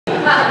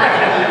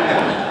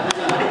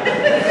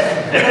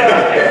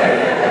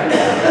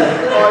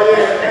Oh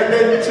yeah, and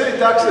then two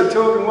ducks are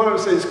talking, one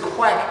of them says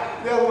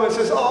quack, the other one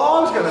says, oh,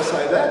 I was going to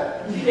say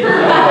that.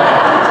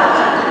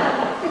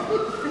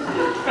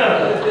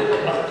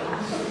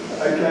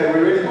 Okay, we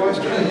ready, boys?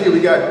 Here we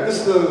go. This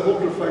is the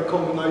HuldreFolk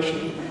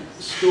combination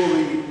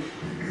story,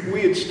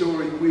 weird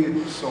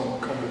song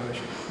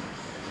combination.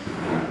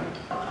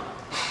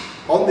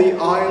 On the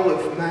Isle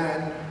of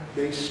Man,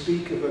 they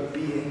speak of a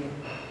being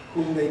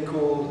whom they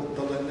call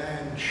the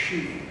Llannan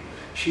Shee.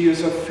 She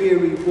is a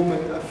fairy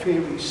woman, a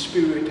fairy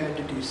spirit, and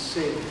it is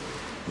said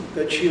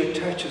that she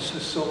attaches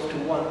herself to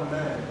one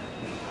man,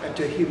 and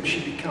to him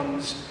she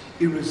becomes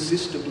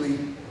irresistibly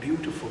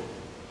beautiful.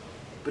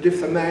 But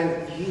if the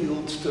man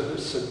yields to her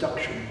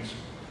seductions,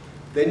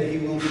 then he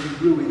will be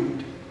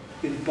ruined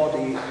in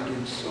body and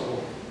in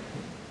soul.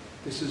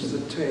 This is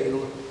the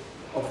tale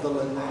of the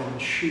Llannan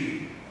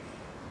Shee,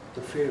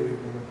 the fairy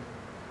woman.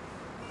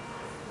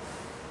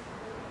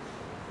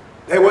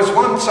 There was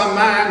once a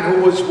man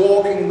who was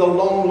walking the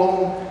long,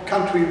 long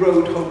country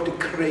road home to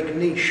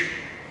Llannan.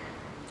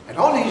 And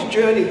on his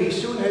journey he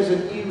soon has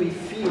an eerie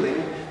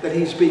feeling that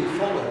he's being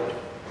followed.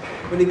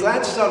 When he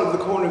glances out of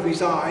the corner of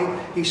his eye,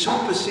 he soon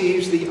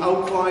perceives the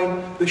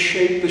outline, the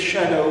shape, the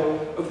shadow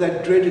of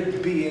that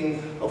dreaded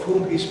being of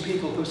whom his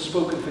people have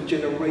spoken for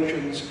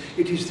generations.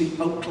 It is the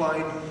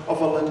outline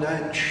of a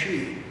Llannan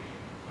Shee,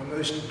 a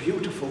most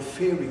beautiful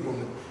fairy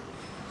woman.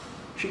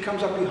 She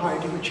comes up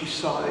behind him and she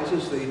sighs,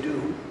 as they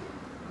do,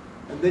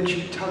 and then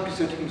she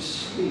tugs at his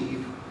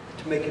sleeve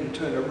to make him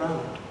turn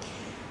around.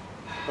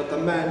 But the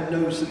man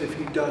knows that if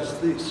he does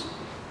this,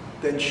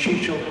 then she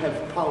shall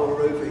have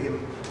power over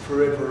him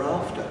forever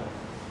after.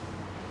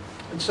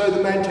 And so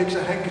the man takes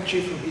a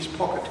handkerchief from his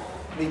pocket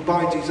and he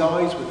binds his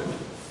eyes with it.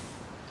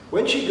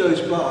 When she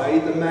goes by,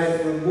 the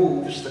man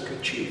removes the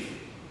kerchief.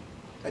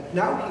 And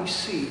now he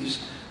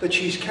sees that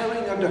she's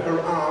carrying under her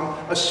arm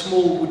a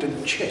small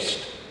wooden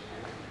chest.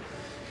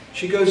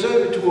 She goes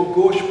over to a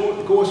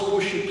gorse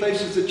bush, she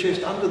places the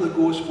chest under the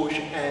gorse bush,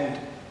 and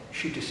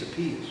she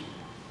disappears.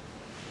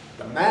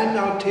 The man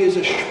now tears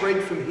a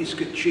shred from his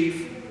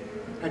kerchief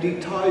and he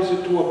ties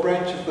it to a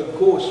branch of the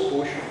gorse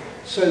bush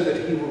so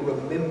that he will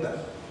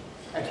remember,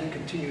 and he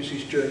continues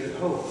his journey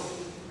home.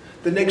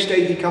 The next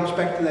day he comes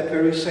back to that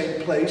very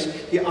same place,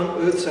 he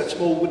unearths that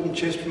small wooden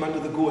chest from under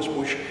the gorse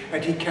bush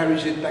and he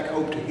carries it back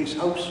home to his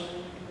house.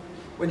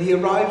 When he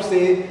arrives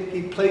there,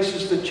 he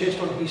places the chest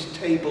on his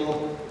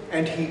table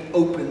and he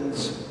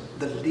opens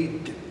the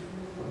lid.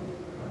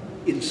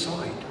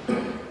 Inside,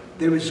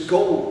 there is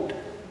gold,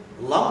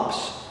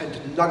 lumps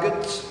and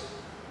nuggets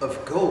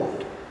of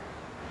gold.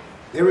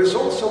 There is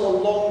also a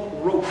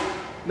long rope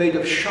made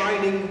of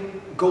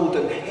shining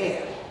golden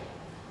hair.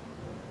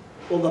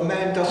 Well, the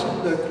man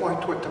doesn't know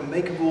quite what to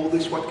make of all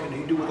this. What can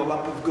he do with a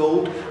lump of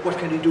gold? What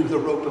can he do with a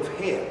rope of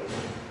hair?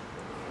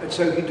 And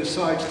so he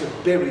decides to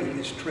bury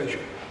his treasure.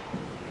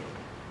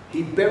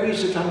 He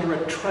buries it under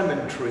a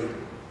tremen tree.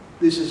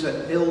 This is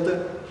an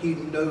elder. He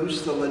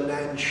knows the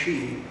Llannan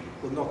Shee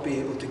will not be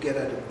able to get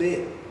out of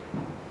bed.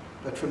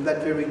 But from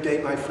that very day,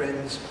 my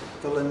friends,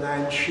 the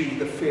Llannan Shee,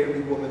 the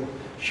fairy woman,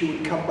 she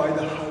would come by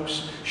the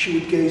house, she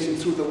would gaze in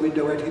through the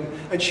window at him,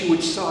 and she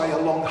would sigh a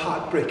long,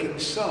 heartbreaking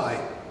sigh.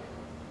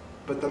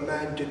 But the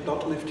man did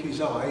not lift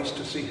his eyes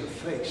to see her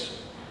face.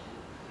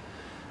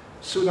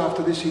 Soon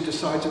after this, he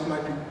decides it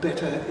might be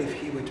better if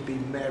he were to be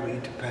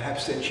married.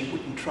 Perhaps then she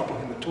wouldn't trouble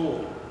him at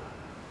all.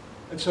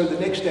 And so the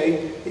next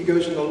day, he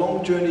goes on a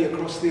long journey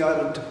across the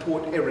island to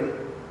Port Erin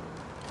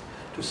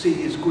to see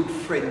his good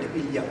friend,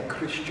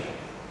 Llannan Shee.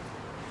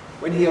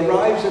 When he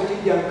arrives at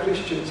Llannan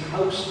Shee's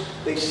house,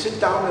 they sit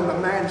down and the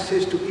man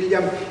says to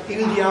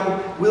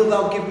Llannan, will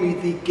thou give me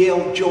the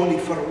girl Johnny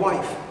for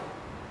wife?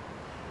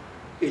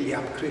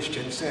 Llannan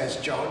Shee says,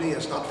 Johnny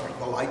is not for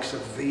the likes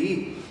of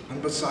thee,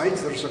 and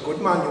besides there's a good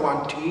man you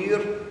want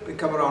here, we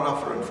come around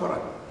offering for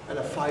him, and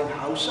a fine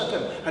house at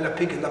him, and a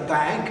pig in the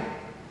bag.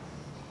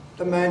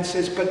 The man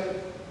says, but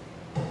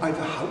I've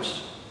a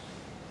house,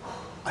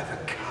 I've a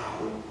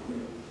cow,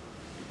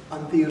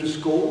 and there's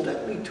gold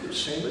at me too,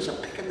 same as a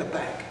pig in the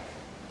bag.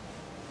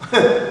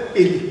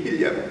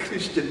 Llannan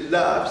Shee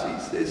laughs,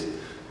 he says,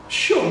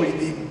 show me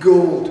the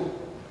gold.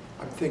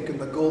 I'm thinking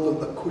the gold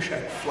and the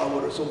Cushite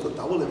flour is all that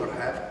thou will ever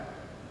have,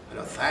 and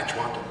a thatch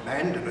wanted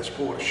mend and as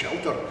poor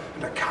shelter,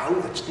 and a cow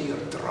that's near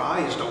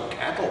dry as no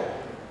cattle.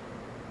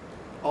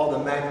 Oh,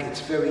 the man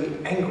gets very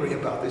angry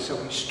about this, so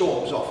he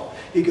storms off.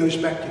 He goes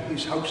back to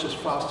his house as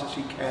fast as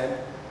he can.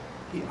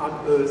 He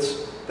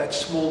unearths that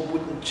small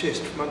wooden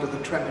chest from under the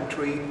tremen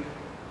tree,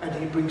 and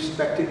he brings it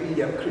back to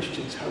Llannan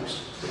Shee's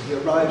house. When he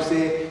arrives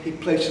there, he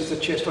places the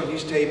chest on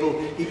his table,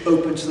 he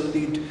opens the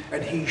lid,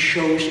 and he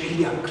shows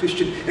Llannan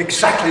Shee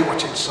exactly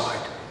what's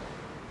inside.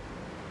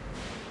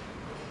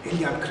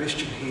 Llannan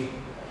Shee, he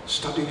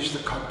studies the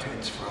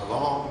contents for a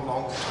long,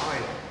 long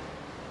time.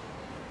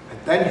 And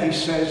then he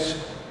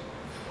says,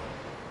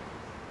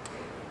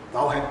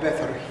 thou had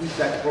better heave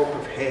that rope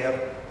of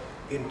hair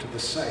into the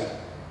sea.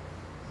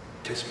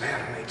 'Tis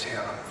mermaid's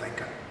hair, I'm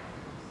thinking.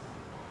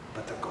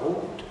 But the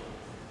gold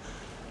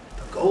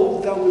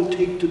all thou wilt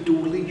take to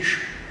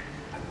Dooleash,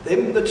 and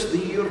them that's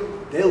there,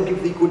 they'll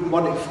give thee good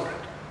money for it.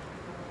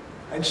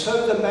 And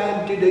so the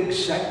man did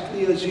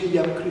exactly as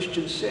William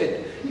Christian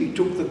said. He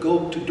took the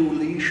gold to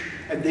Dooleash,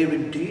 and there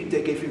indeed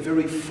they gave him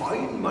very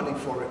fine money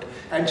for it.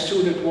 And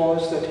soon it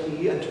was that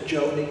he and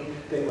Joni,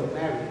 they were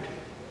married.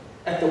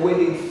 At the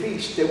wedding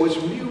feast there was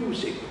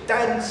music,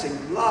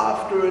 dancing,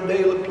 laughter and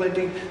ale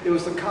aplenty. There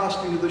was the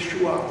casting of the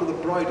shoe after the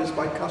bride as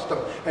by custom.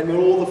 And when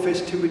all the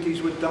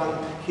festivities were done,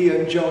 he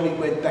and Joni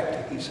went back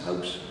to his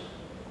house.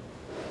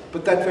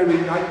 But that very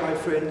night, my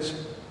friends,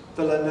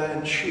 the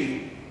Llannan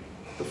Shee,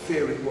 the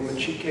fairy woman,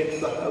 she came to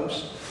the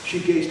house. She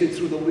gazed in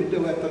through the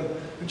window at them,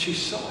 and she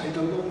sighed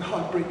a long,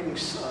 heartbreaking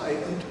sigh.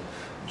 And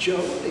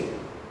Joni,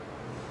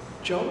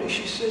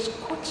 she says,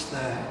 "What's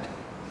that?"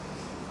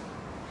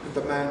 And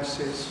the man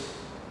says,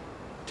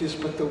 "'Tis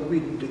but the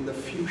wind in the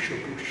fuchsia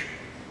bush."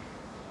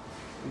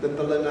 And then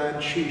the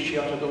Llannan Shee, she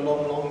uttered a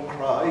long, long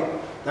cry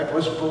that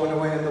was borne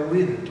away in the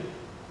wind.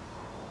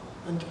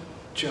 And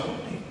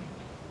Joni,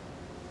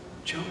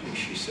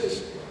 she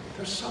says,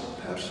 "There's some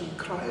person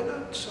crying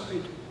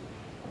outside."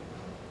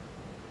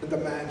 And the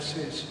man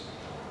says,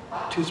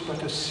 "'Tis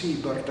but a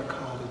seabird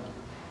a-calling."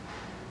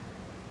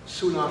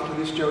 Soon after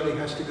this, Joni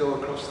has to go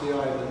across the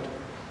island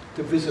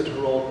to visit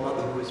her old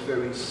mother, who is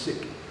very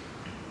sick.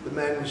 The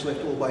man was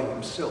left all by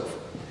himself.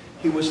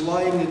 He was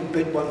lying in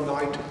bed one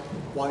night,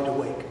 wide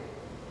awake.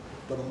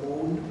 The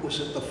moon was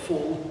at the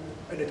full,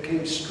 and it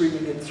came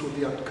streaming in through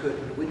the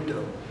uncurtained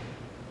window.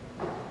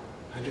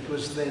 And it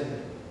was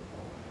then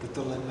that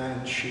the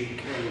Llannan Shee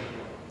came.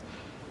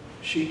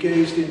 She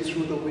gazed in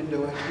through the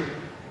window at him.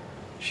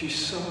 She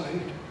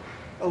sighed,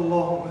 a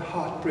long,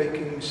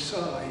 heartbreaking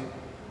sigh,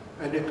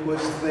 and it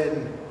was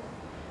then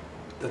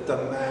that the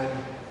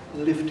man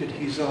lifted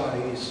his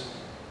eyes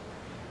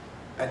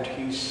and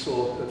he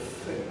saw her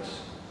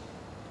face.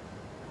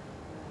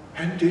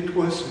 And it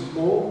was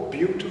more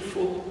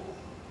beautiful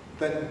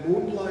than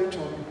moonlight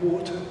on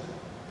water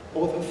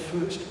or the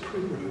first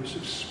primrose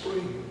of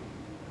spring.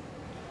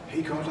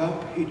 He got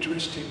up, he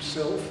dressed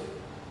himself,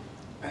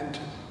 and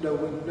no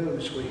one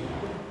knows where he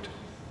went.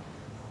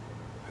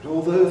 And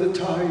although the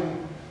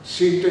time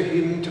seemed to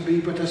him to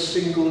be but a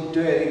single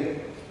day,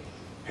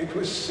 it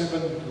was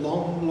 7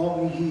 long,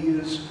 long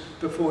years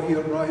before he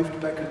arrived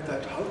back at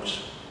that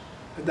house.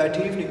 And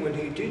that evening when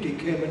he did, he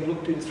came and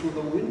looked in through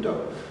the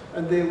window,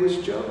 and there was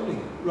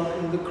Joni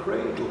rocking the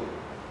cradle.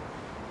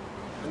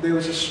 And there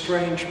was a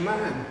strange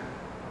man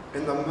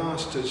in the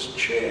master's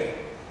chair.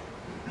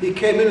 He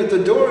came in at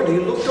the door and he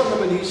looked on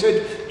them and he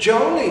said,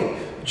 Joni,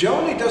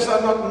 dost thou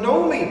not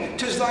know me?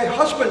 'Tis thy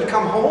husband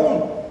come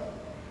home."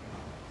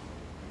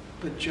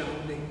 But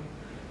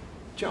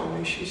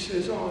Joni, she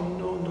says, "Oh,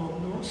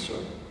 no,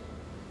 sir.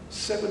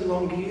 7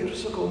 long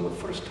years ago, my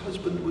first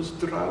husband was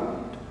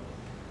drowned.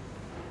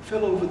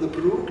 Fell over the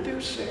brook,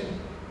 they're saying,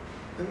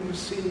 and was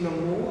seen no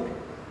more.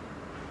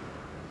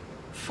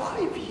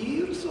 5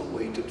 years I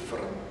waited for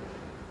him,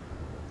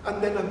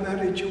 and then I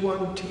married you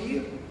one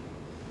year."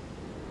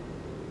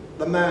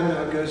 The man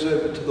now goes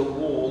over to the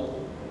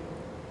wall,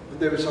 and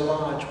there is a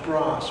large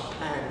brass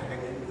pan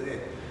hanging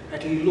there,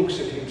 and he looks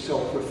at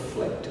himself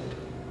reflected.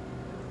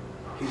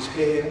 His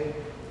hair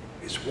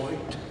is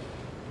white,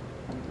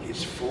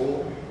 his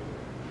form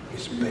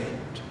is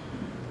bent,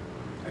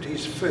 and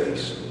his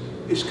face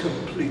is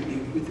completely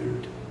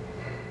withered.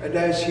 And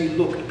as he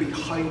looked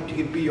behind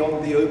him,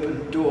 beyond the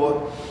open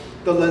door,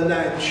 the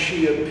Llannan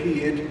Shee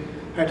appeared,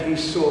 and he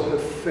saw her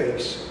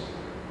face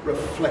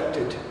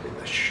reflected in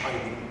the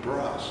shining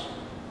brass.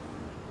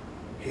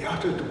 He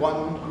uttered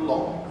one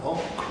long,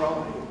 long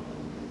cry,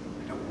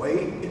 and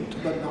away into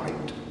the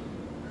night,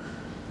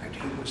 and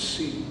he was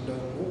seen no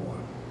more.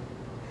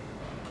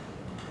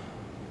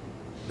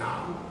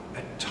 Now,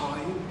 at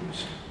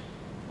times,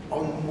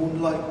 on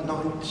moonlight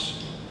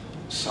nights,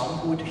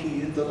 some would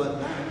hear the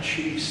Llannan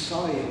Shee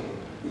sighing.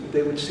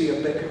 They would see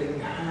a beckoning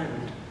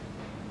hand.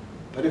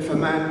 But if a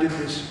man did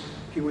this,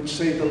 he would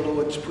say the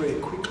Lord's Prayer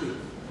quickly.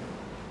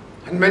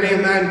 And many a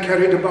man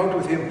carried about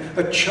with him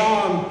a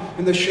charm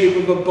in the shape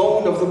of a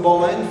bone of the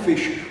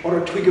ballanfish or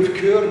a twig of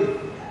kern.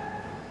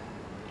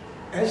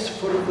 As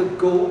for the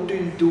gold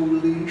in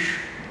Dooleash,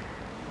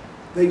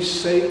 they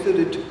say that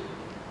it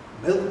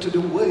melted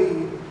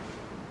away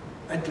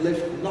and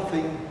left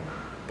nothing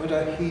but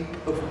a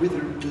heap of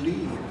withered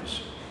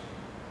leaves.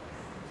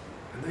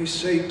 And they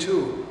say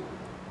too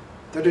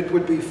that it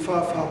would be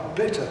far, far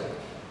better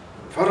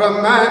for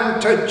a man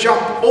to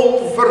jump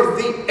over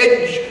the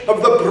edge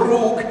of the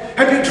brook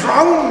and be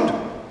drowned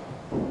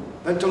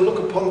than to look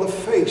upon the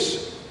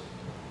face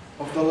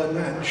of the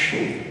Llannan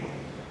Shee.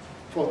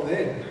 For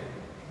then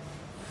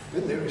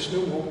there is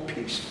no more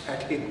peace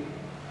at him,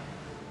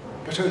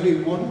 but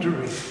only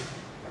wandering,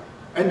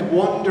 and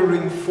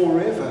wandering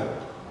forever.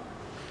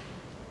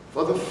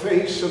 For the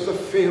face of the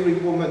fairy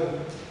woman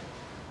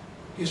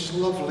is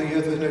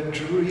lovelier than a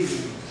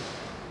dream,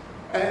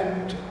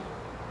 and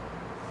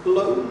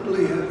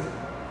lonelier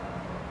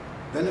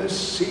than a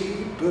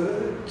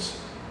seabird's